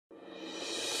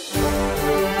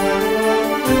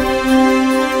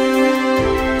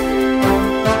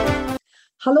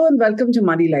Hello and welcome to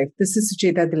Money Life. This is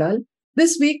Sucheta Dalal.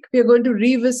 This week, we are going to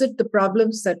revisit the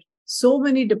problems that so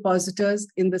many depositors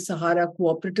in the Sahara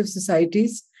cooperative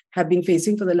societies have been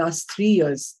facing for the last 3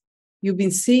 years. You've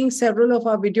been seeing several of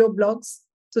our video blogs.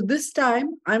 So this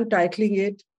time, I'm titling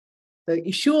it The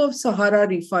Issue of Sahara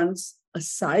Refunds, a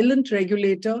Silent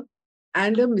Regulator,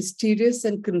 and a Mysterious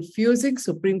and Confusing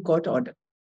Supreme Court Order.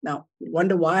 Now, you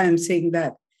wonder why I'm saying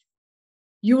that.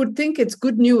 You would think it's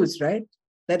good news, right?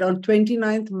 That on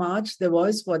 29th March, there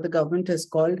was what the government has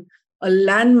called a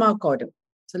landmark order.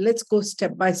 So let's go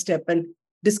step by step and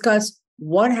discuss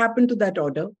what happened to that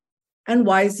order and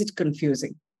why is it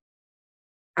confusing.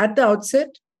 At the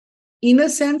outset, in a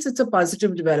sense, it's a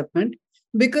positive development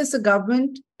because the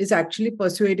government is actually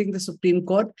persuading the Supreme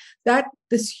Court that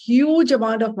this huge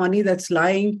amount of money that's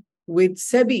lying with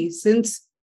SEBI since,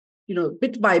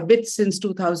 bit by bit since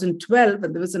 2012,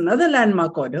 and there was another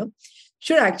landmark order,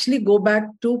 should actually go back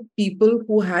to people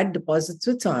who had deposits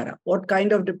with Sahara. What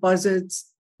kind of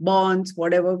deposits, bonds,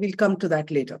 whatever, we'll come to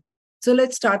that later. So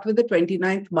let's start with the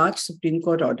 29th March Supreme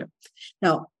Court order.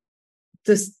 Now,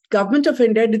 the government of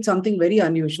India did something very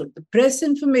unusual. The Press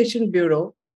Information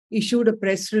Bureau issued a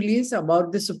press release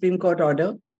about the Supreme Court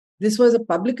order. This was a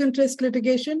public interest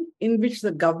litigation in which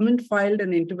the government filed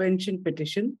an intervention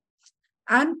petition,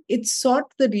 and it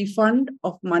sought the refund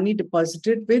of money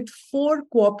deposited with 4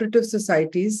 cooperative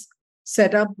societies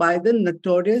set up by the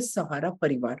notorious Sahara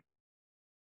Parivar.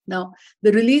 Now,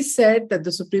 the release said that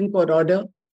the Supreme Court order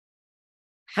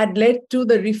had led to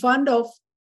the refund of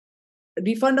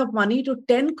money to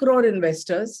 10 crore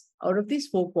investors out of these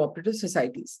 4 cooperative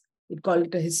societies. It called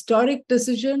it a historic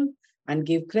decision and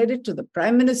gave credit to the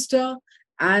Prime Minister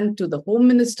and to the Home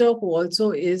Minister, who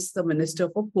also is the Minister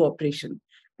for Cooperation.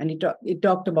 And it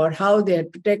talked about how they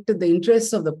had protected the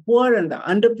interests of the poor and the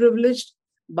underprivileged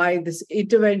by this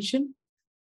intervention.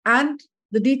 And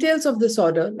the details of this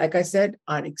order, like I said,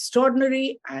 are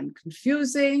extraordinary and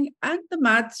confusing, and the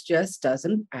maths just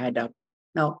doesn't add up.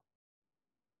 Now,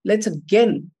 let's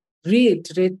again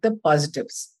reiterate the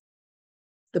positives.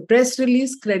 The press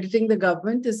release crediting the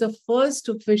government is the first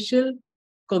official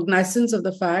cognizance of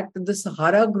the fact that the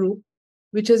Sahara Group,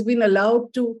 which has been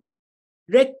allowed to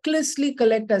recklessly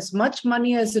collect as much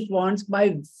money as it wants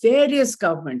by various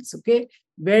governments,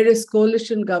 various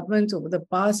coalition governments over the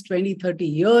past 20, 30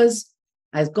 years,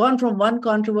 has gone from one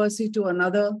controversy to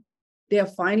another. They are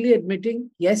finally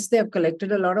admitting, yes, they have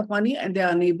collected a lot of money and they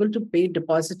are unable to pay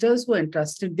depositors who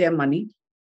entrusted their money.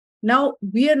 Now,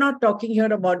 we are not talking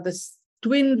here about the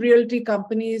twin realty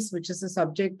companies, which is the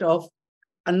subject of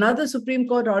another Supreme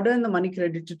Court order and the money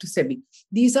credited to SEBI.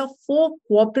 These are 4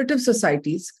 cooperative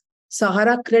societies.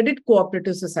 Sahara Credit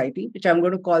Cooperative Society, which I'm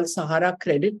going to call Sahara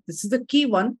Credit. This is the key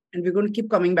one, and we're going to keep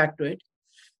coming back to it.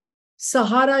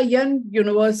 Sahara Young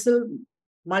Universal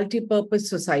Multipurpose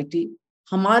Society,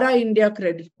 Hamara India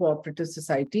Credit Cooperative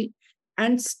Society,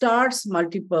 and Stars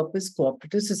Multipurpose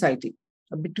Cooperative Society.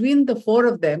 Between the 4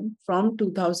 of them, from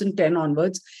 2010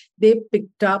 onwards, they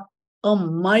picked up a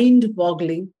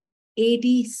mind-boggling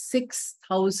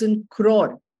 86,000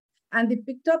 crore. And they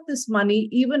picked up this money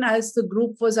even as the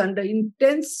group was under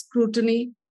intense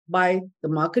scrutiny by the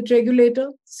market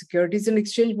regulator, Securities and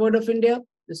Exchange Board of India,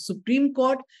 the Supreme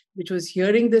Court, which was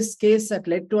hearing this case that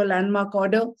led to a landmark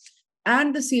order,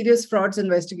 and the Serious Frauds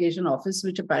Investigation Office,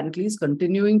 which apparently is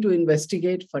continuing to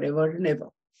investigate forever and ever.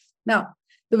 Now,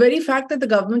 the very fact that the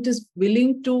government is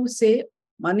willing to say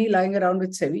money lying around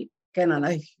with SEBI,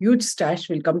 a huge stash,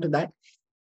 we'll come to that,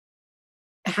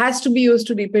 has to be used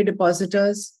to repay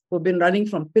depositors who've been running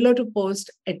from pillar to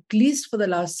post at least for the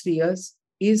last 3 years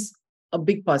is a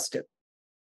big positive.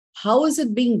 How is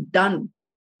it being done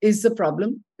is the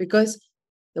problem, because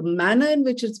the manner in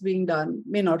which it's being done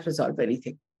may not resolve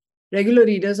anything. Regular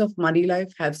readers of Money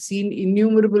Life have seen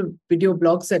innumerable video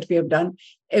blogs that we have done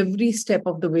every step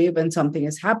of the way when something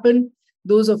has happened.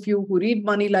 Those of you who read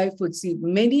Money Life would see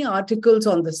many articles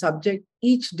on the subject.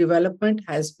 Each development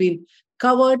has been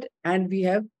covered and we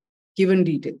have given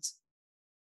details.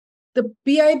 The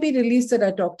PIB release that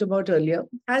I talked about earlier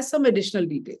has some additional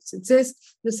details. It says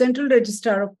the Central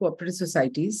Registrar of Cooperative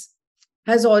Societies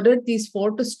has ordered these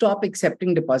 4 to stop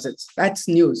accepting deposits. That's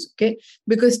news,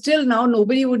 Because till now,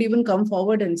 nobody would even come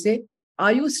forward and say,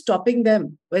 are you stopping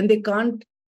them when they can't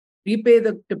repay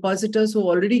the depositors who have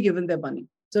already given their money?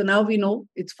 So now we know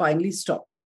it's finally stopped.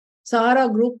 Sahara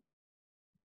Group,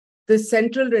 the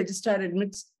Central Registrar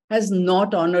admits, has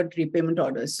not honored repayment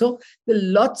orders. So there are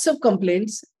lots of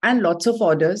complaints and lots of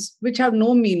orders which have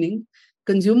no meaning.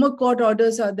 Consumer court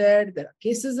orders are there. There are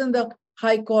cases in the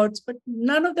high courts, but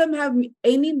none of them have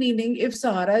any meaning if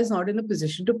Sahara is not in a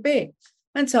position to pay.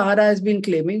 And Sahara has been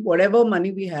claiming whatever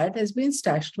money we had has been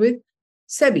stashed with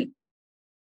SEBI.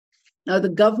 Now, the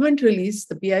government release,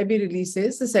 the PIB release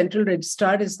says the central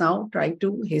registrar is now trying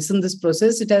to hasten this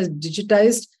process. It has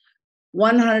digitized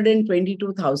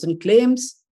 122,000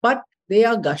 claims, but they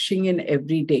are gushing in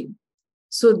every day.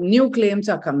 So new claims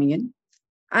are coming in.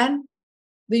 And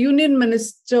the Union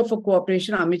Minister for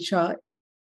Cooperation, Amit Shah,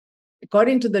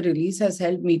 according to the release, has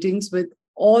held meetings with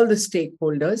all the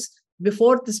stakeholders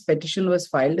before this petition was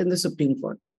filed in the Supreme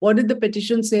Court. What did the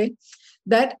petition say?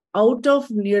 That out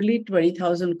of nearly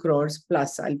 20,000 crores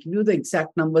plus, I'll give you the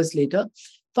exact numbers later,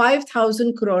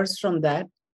 5,000 crores from that,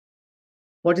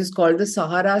 what is called the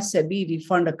Sahara SEBI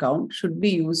refund account, should be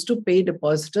used to pay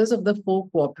depositors of the 4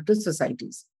 cooperative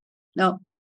societies. Now,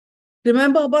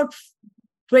 remember about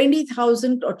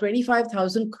 20,000 or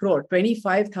 25,000 crore,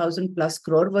 25,000 plus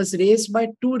crore was raised by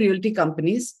 2 realty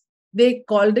companies. They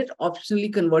called it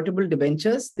optionally convertible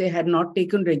debentures. They had not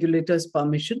taken regulator's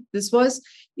permission. This was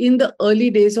in the early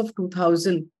days of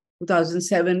 2000,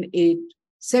 2007, 8.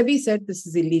 SEBI said this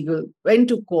is illegal, went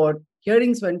to court,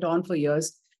 hearings went on for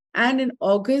years. And in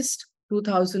August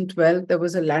 2012, there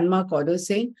was a landmark order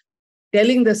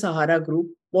telling the Sahara Group,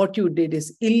 what you did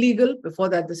is illegal. Before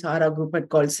that, the Sahara Group had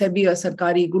called SEBI a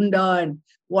Sarkari Gunda and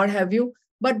what have you.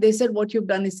 But they said what you've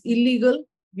done is illegal.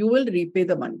 You will repay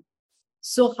the money.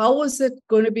 So how was it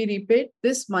going to be repaid?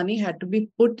 This money had to be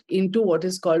put into what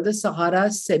is called the Sahara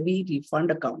SEBI refund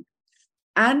account.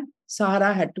 And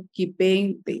Sahara had to keep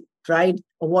paying. They tried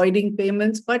avoiding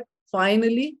payments, but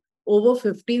finally over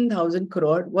 15,000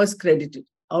 crore was credited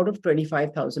out of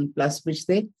 25,000 plus, which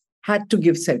they had to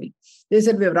give SEBI. They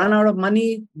said, we have run out of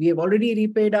money. We have already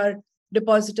repaid our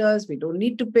depositors. We don't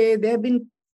need to pay. They have been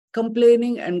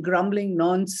complaining and grumbling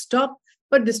non-stop.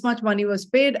 But this much money was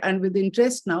paid, and with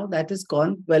interest now, that has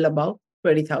gone well above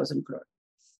 20,000 crore.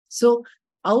 So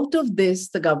out of this,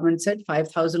 the government said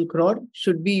 5,000 crore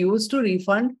should be used to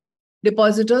refund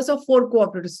depositors of 4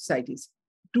 cooperative societies.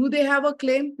 Do they have a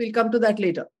claim? We'll come to that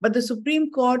later. But the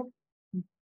Supreme Court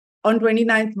on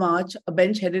 29th March, a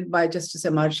bench headed by Justice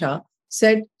M.R. Shah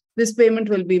said this payment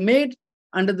will be made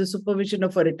under the supervision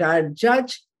of a retired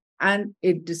judge, and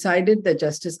it decided that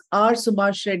Justice R.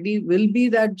 Subhash Reddy will be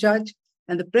that judge.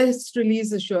 And the press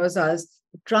release assures us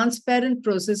the transparent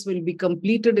process will be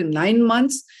completed in 9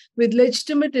 months with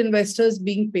legitimate investors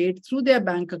being paid through their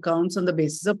bank accounts on the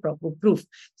basis of proper proof.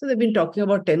 So they've been talking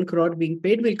about 10 crore being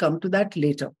paid. We'll come to that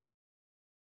later.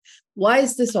 Why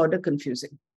is this order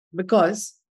confusing?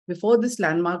 Because before this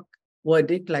landmark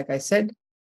verdict, like I said,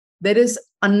 there is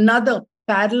another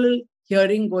parallel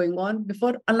hearing going on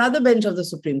before another bench of the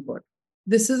Supreme Court.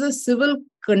 This is a civil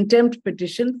contempt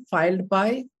petition filed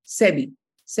by SEBI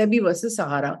versus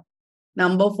Sahara,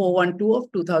 number 412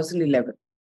 of 2011.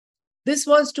 This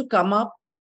was to come up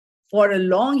for a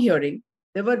long hearing.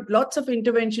 There were lots of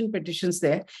intervention petitions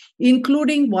there,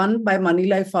 including one by Money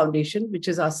Life Foundation, which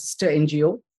is our sister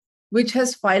NGO, which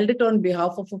has filed it on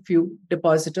behalf of a few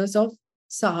depositors of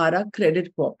Sahara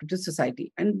Credit Cooperative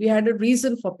Society. And we had a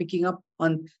reason for picking up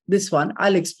on this one.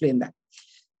 I'll explain that.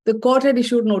 The court had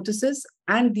issued notices,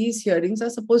 and these hearings are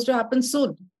supposed to happen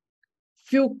soon.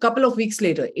 Couple of weeks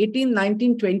later, 18,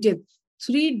 19, 20th,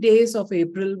 3 days of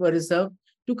April were reserved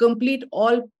to complete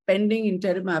all pending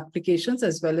interim applications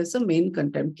as well as a main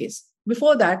contempt case.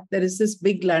 Before that, there is this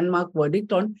big landmark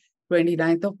verdict on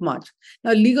 29th of March.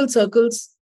 Now, legal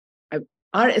circles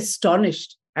are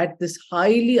astonished at this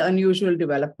highly unusual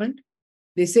development.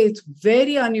 They say it's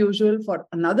very unusual for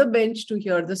another bench to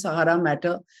hear the Sahara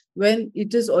matter when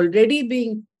it is already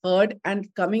being heard and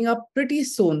coming up pretty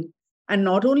soon. And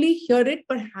not only hear it,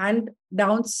 but hand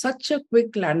down such a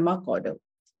quick landmark order.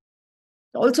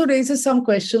 It also raises some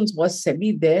questions. Was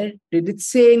SEBI there? Did it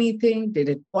say anything? Did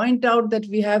it point out that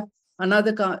we have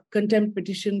another contempt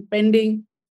petition pending?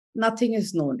 Nothing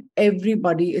is known.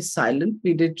 Everybody is silent.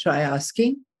 We did try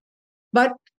asking,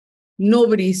 but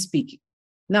nobody is speaking.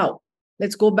 Now,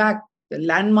 let's go back. The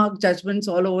landmark judgments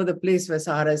all over the place where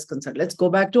Sahara is concerned. Let's go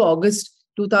back to August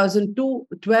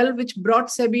 2012, which brought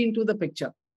SEBI into the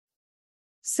picture.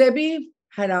 SEBI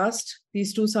had asked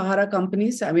these 2 Sahara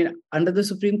companies, under the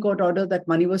Supreme Court order, that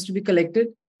money was to be collected.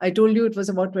 I told you it was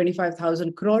about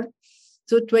 25,000 crore.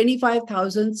 So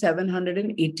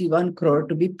 25,781 crore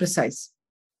to be precise.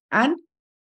 And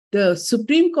the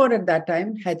Supreme Court at that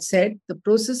time had said the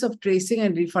process of tracing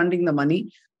and refunding the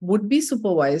money would be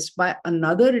supervised by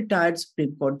another retired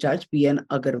Supreme Court judge, B.N.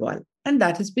 Agarwal. And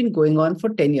that has been going on for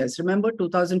 10 years. Remember,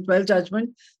 2012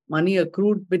 judgment, money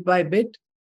accrued bit by bit.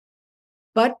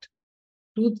 But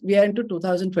we are into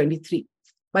 2023.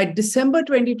 By December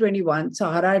 2021,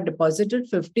 Sahara had deposited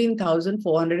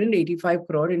 15,485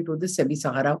 crore into the SEBI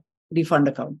Sahara refund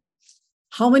account.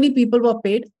 How many people were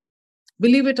paid?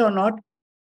 Believe it or not,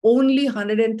 only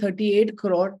 138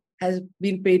 crore has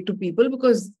been paid to people,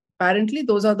 because apparently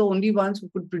those are the only ones who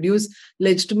could produce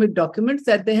legitimate documents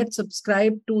that they had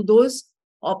subscribed to those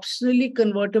optionally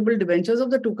convertible debentures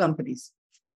of the two companies.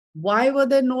 Why were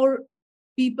there no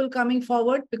people coming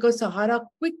forward? Because Sahara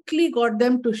quickly got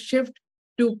them to shift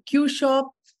to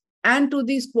Q-Shop and to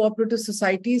these cooperative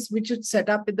societies, which it set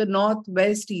up in the north,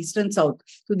 west, east, and south.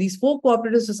 So these 4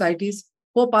 cooperative societies,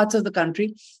 4 parts of the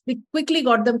country, we quickly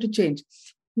got them to change.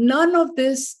 None of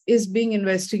this is being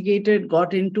investigated,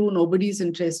 got into, nobody's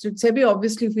interested. SEBI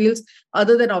obviously feels,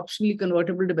 other than optionally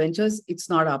convertible debentures, it's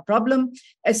not our problem.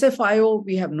 SFIO,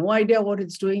 we have no idea what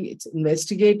it's doing. It's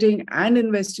investigating and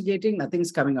investigating.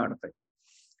 Nothing's coming out of it.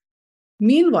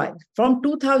 Meanwhile, from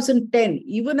 2010,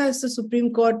 even as the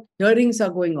Supreme Court hearings are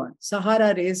going on,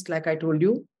 Sahara raised, like I told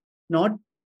you, not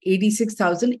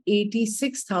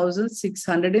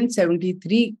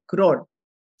 86,673 crore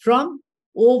from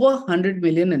over 100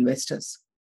 million investors.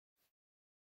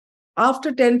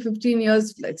 After 10, 15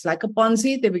 years, it's like a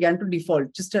Ponzi, they began to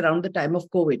default just around the time of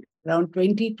COVID. Around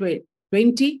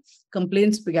 2020,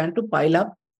 complaints began to pile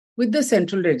up with the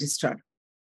central registrar.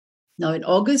 Now, in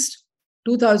August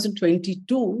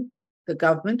 2022, the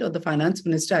government, or the finance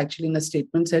minister actually in a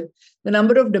statement, said the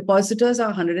number of depositors are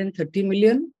 130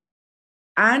 million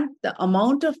and the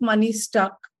amount of money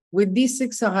stuck with these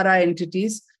 6 Sahara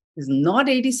entities is not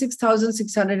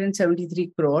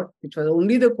 86,673 crore, which was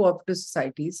only the cooperative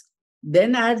societies,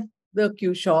 then add the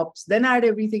Q shops, then add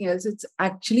everything else. It's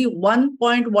actually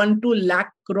 1.12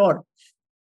 lakh crore.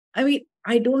 I mean,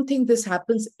 I don't think this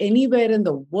happens anywhere in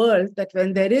the world, that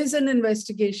when there is an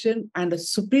investigation and a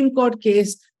Supreme Court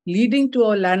case leading to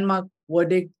a landmark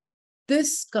verdict,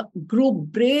 this group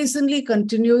brazenly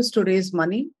continues to raise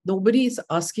money. Nobody is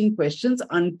asking questions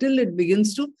until it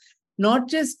begins to not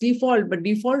just default, but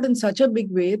default in such a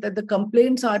big way that the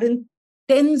complaints are in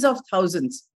tens of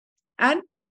thousands. And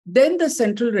then the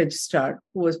central registrar,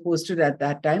 who was posted at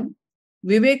that time,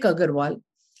 Vivek Agarwal,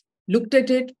 looked at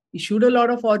it, issued a lot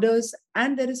of orders,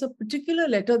 and there is a particular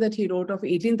letter that he wrote of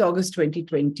 18th August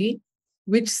 2020,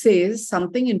 which says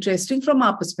something interesting from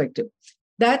our perspective,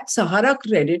 that Sahara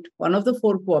Credit, one of the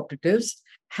 4 cooperatives,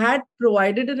 had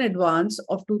provided an advance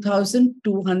of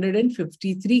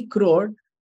 2,253 crore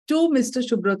to Mr.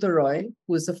 Subrata Roy,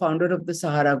 who is the founder of the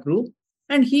Sahara Group,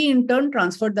 and he in turn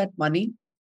transferred that money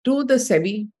to the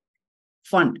SEBI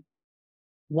fund.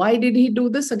 Why did he do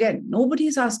this? Again, nobody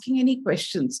is asking any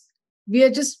questions. We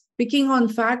are just picking on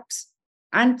facts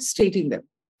and stating them.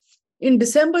 In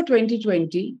December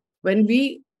 2020, when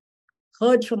we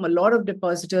heard from a lot of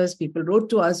depositors, people wrote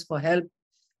to us for help,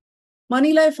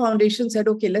 Moneylife Foundation said,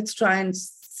 okay, let's try and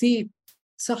see.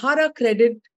 Sahara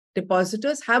Credit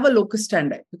depositors have a locus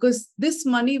standi, because this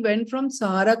money went from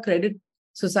Sahara Credit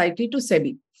Society to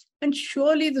SEBI. And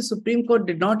surely the Supreme Court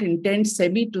did not intend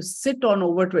SEBI to sit on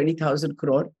over 20,000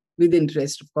 crore with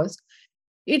interest, of course.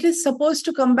 It is supposed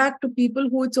to come back to people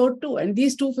who it's owed to. And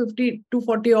these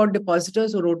 240 odd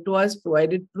depositors who wrote to us,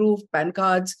 provided proof, PAN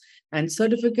cards, and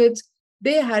certificates,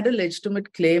 they had a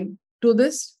legitimate claim to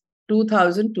this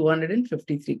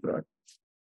 2,253 crore.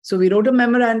 So we wrote a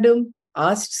memorandum,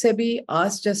 asked SEBI,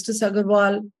 asked Justice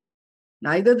Agarwal.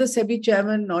 Neither the SEBI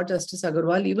chairman nor Justice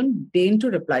Agarwal even deigned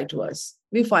to reply to us.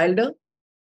 We filed a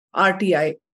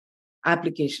RTI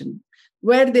application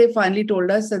where they finally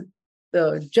told us that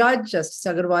the judge, Justice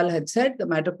Agarwal, had said the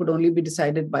matter could only be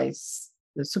decided by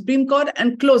the Supreme Court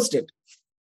and closed it.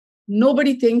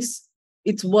 Nobody thinks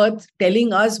it's worth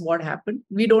telling us what happened.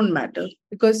 We don't matter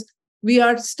because we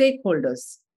are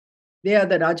stakeholders. They are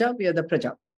the Raja, we are the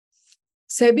Praja.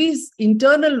 SEBI's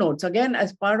internal notes, again,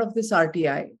 as part of this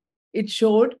RTI, it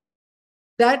showed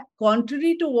that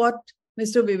contrary to what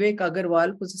Mr. Vivek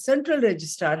Agarwal, who's a central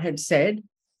registrar, had said,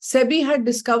 SEBI had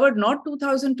discovered not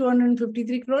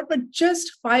 2,253 crore, but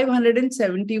just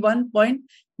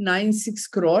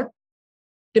 571.96 crore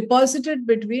deposited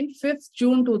between 5th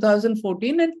June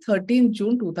 2014 and 13th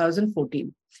June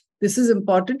 2014. This is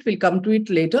important. We'll come to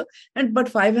it later.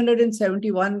 But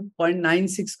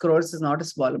 571.96 crores is not a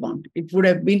small amount. It would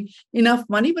have been enough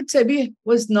money, but SEBI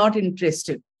was not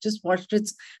interested. Just washed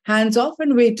its hands off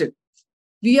and waited.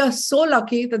 We are so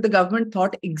lucky that the government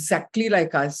thought exactly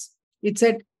like us. It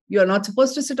said, you're not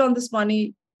supposed to sit on this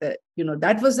money.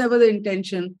 That was never the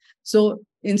intention. So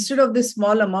instead of this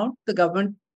small amount, the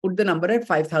government put the number at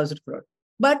 5,000 crore.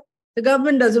 But the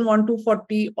government doesn't want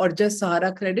 240 or just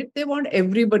Sahara Credit. They want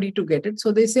everybody to get it.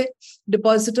 So they say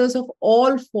depositors of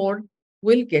all 4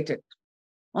 will get it.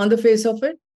 on the face of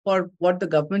it for what the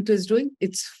government is doing.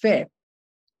 It's fair.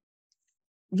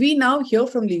 We now hear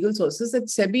from legal sources that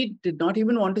SEBI did not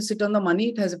even want to sit on the money.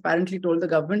 It has apparently told the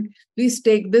government, please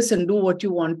take this and do what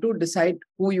you want to, decide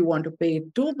who you want to pay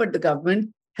it to, but the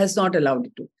government has not allowed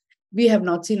it to. We have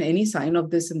not seen any sign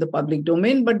of this in the public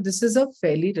domain, but this is a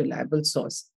fairly reliable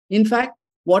source. In fact,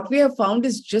 what we have found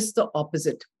is just the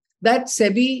opposite, that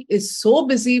SEBI is so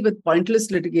busy with pointless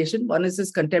litigation. One is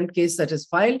this contempt case that is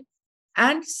filed,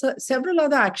 and several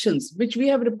other actions which we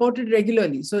have reported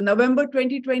regularly. So November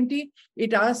 2020,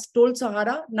 it told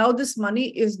Sahara, now this money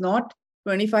is not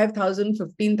 25,000,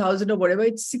 15,000 or whatever,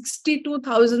 it's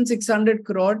 62,600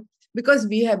 crore because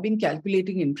we have been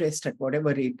calculating interest at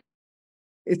whatever rate.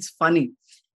 It's funny.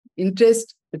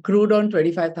 Interest accrued on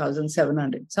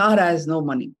 25,700. Sahara has no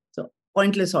money. So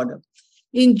pointless order.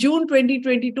 In June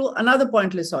 2022, another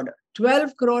pointless order,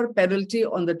 12 crore penalty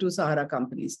on the two Sahara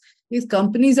companies. These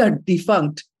companies are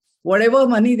defunct. Whatever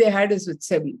money they had is with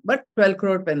SEBI, but 12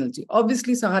 crore penalty.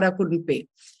 Obviously, Sahara couldn't pay.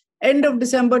 End of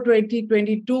December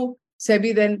 2022,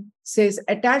 SEBI then says,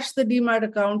 attach the demat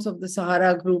accounts of the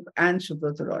Sahara Group and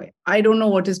Subrat Roy. I don't know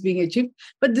what is being achieved,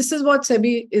 but this is what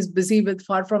SEBI is busy with,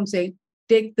 far from saying,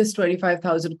 take this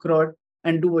 25,000 crore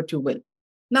and do what you will.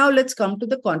 Now let's come to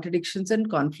the contradictions and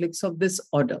conflicts of this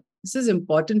order. This is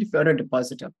important if you're a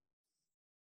depositor.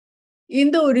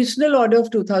 In the original order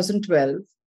of 2012,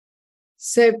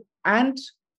 and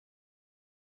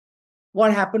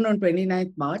what happened on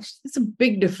 29th March, it's a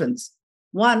big difference.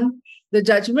 One, the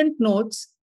judgment notes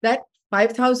that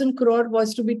 5,000 crore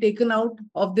was to be taken out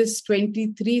of this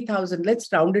 23,000. Let's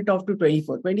round it off to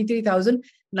 24.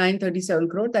 23,937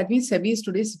 crore. That means SEBI is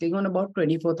today sitting on about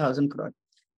 24,000 crore.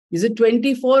 Is it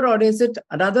 24 or is it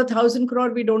another 1,000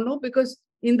 crore? We don't know, because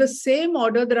in the same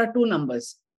order, there are two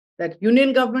numbers. That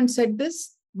Union government said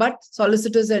this, but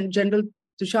Solicitors General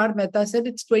Tushar Mehta said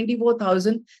it's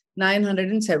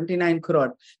 24,979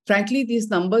 crore. Frankly, these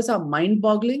numbers are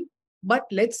mind-boggling, but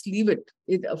let's leave it.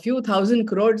 A few thousand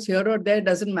crores here or there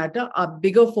doesn't matter. Our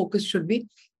bigger focus should be,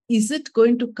 is it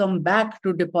going to come back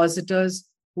to depositors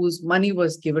whose money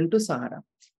was given to Sahara?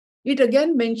 It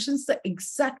again mentions the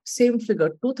exact same figure,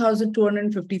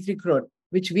 2,253 crore,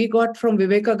 which we got from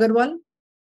Vivek Agarwal.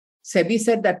 SEBI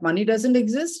said that money doesn't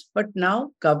exist, but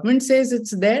now government says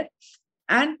it's there.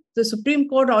 And the Supreme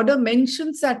Court order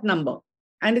mentions that number.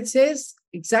 And it says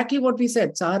exactly what we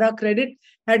said. Sahara Credit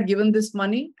had given this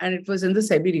money and it was in the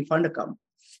SEBI refund account.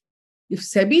 If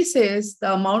SEBI says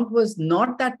the amount was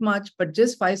not that much, but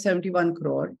just 571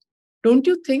 crore, don't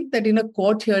you think that in a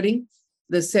court hearing,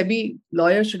 the SEBI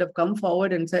lawyer should have come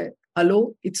forward and said,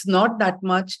 hello, it's not that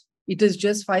much. It is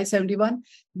just 571.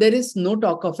 There is no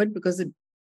talk of it because the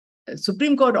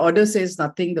Supreme Court order says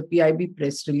nothing. The PIB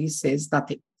press release says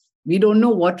nothing. We don't know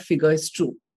what figure is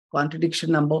true.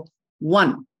 Contradiction number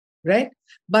one, right?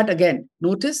 But again,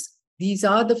 notice these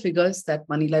are the figures that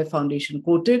Moneylife Foundation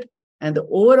quoted, and the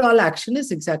overall action is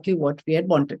exactly what we had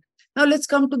wanted. Now let's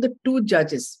come to the two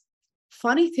judges.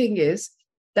 Funny thing is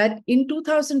that in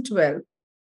 2012,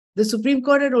 the Supreme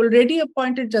Court had already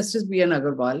appointed Justice B.N.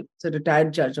 Agarwal, the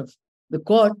retired judge of the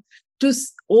court, to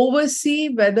oversee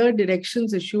whether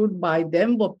directions issued by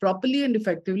them were properly and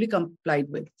effectively complied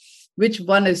with, which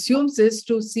one assumes is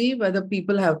to see whether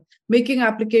people have making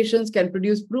applications, can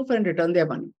produce proof and return their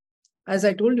money. As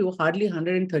I told you, hardly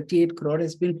 138 crore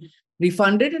has been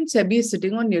refunded and SEBI is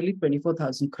sitting on nearly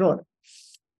 24,000 crore.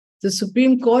 The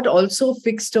Supreme Court also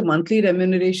fixed a monthly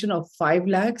remuneration of 5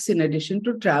 lakhs in addition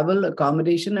to travel,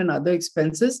 accommodation and other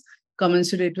expenses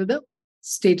commensurate with the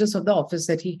status of the office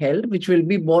that he held, which will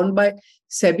be borne by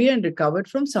SEBI and recovered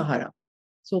from Sahara.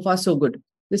 So far, so good.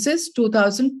 This is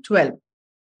 2012.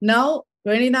 Now,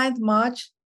 29th March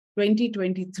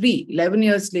 2023, 11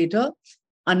 years later,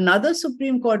 another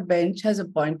Supreme Court bench has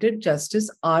appointed Justice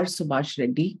R. Subhash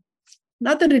Reddy,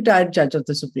 another retired judge of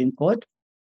the Supreme Court,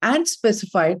 and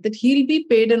specified that he'll be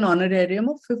paid an honorarium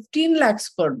of 15 lakhs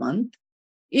per month,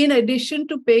 in addition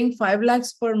to paying 5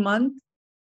 lakhs per month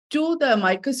to the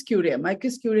amicus curiae.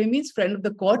 Amicus curiae means friend of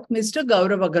the court, Mr.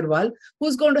 Gaurav Agarwal,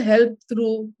 who's going to help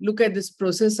look at this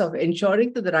process of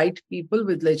ensuring that the right people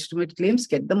with legitimate claims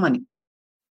get the money.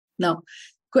 Now,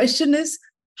 question is,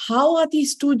 how are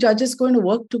these two judges going to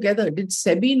work together? Did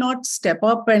SEBI not step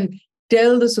up and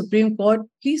tell the Supreme Court,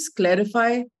 please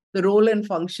clarify the role and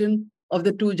function of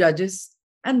the two judges?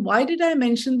 And why did I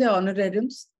mention their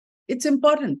honorariums? It's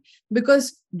important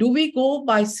because do we go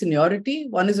by seniority?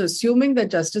 One is assuming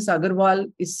that Justice Agarwal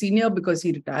is senior because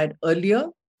he retired earlier.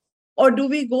 Or do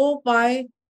we go by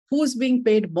who's being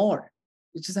paid more,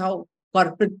 which is how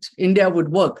corporate India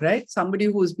would work, right? Somebody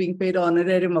who's being paid an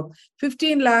honorarium of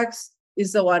 15 lakhs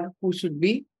is the one who should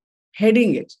be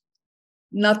heading it.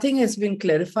 Nothing has been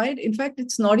clarified. In fact,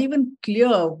 it's not even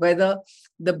clear whether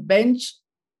the bench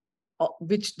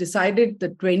which decided the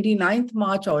 29th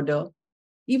March order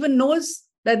even knows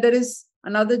that there is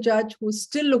another judge who's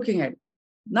still looking at it.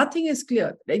 Nothing is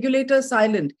clear. Regulator is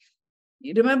silent.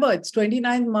 Remember, it's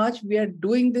 29th March. We are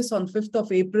doing this on 5th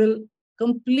of April.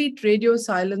 Complete radio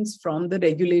silence from the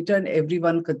regulator and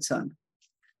everyone concerned.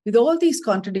 With all these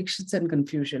contradictions and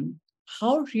confusion,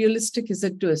 how realistic is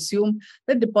it to assume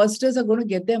that depositors are going to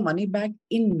get their money back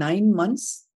in 9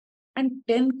 months? And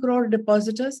 10 crore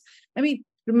depositors? I mean,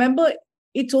 remember,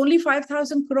 it's only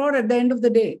 5,000 crore at the end of the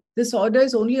day. This order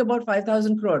is only about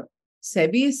 5,000 crore.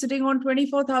 SEBI is sitting on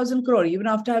 24,000 crore, even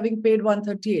after having paid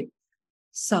 138.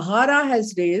 Sahara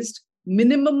has raised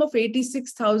minimum of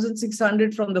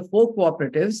 86,600 from the 4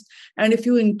 cooperatives. And if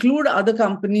you include other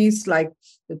companies like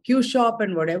the Q Shop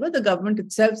and whatever, the government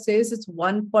itself says it's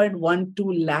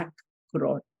 1.12 lakh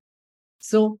crore.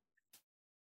 So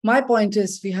my point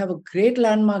is, we have a great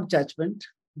landmark judgment,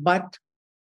 but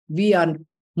we are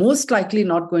most likely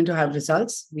not going to have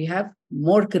results. We have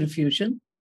more confusion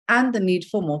and the need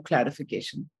for more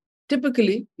clarification.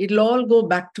 Typically, it'll all go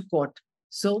back to court.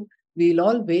 So we'll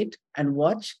all wait and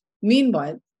watch.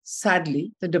 Meanwhile,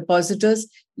 sadly, the depositors,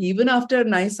 even after a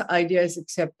nice idea is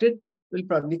accepted, will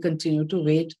probably continue to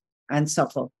wait and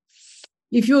suffer.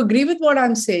 If you agree with what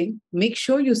I'm saying, make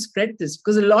sure you spread this,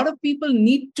 because a lot of people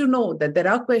need to know that there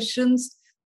are questions,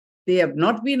 they have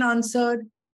not been answered,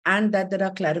 and that there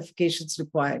are clarifications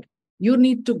required. You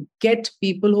need to get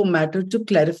people who matter to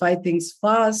clarify things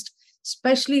fast,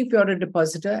 especially if you're a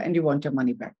depositor and you want your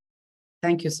money back.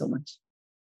 Thank you so much.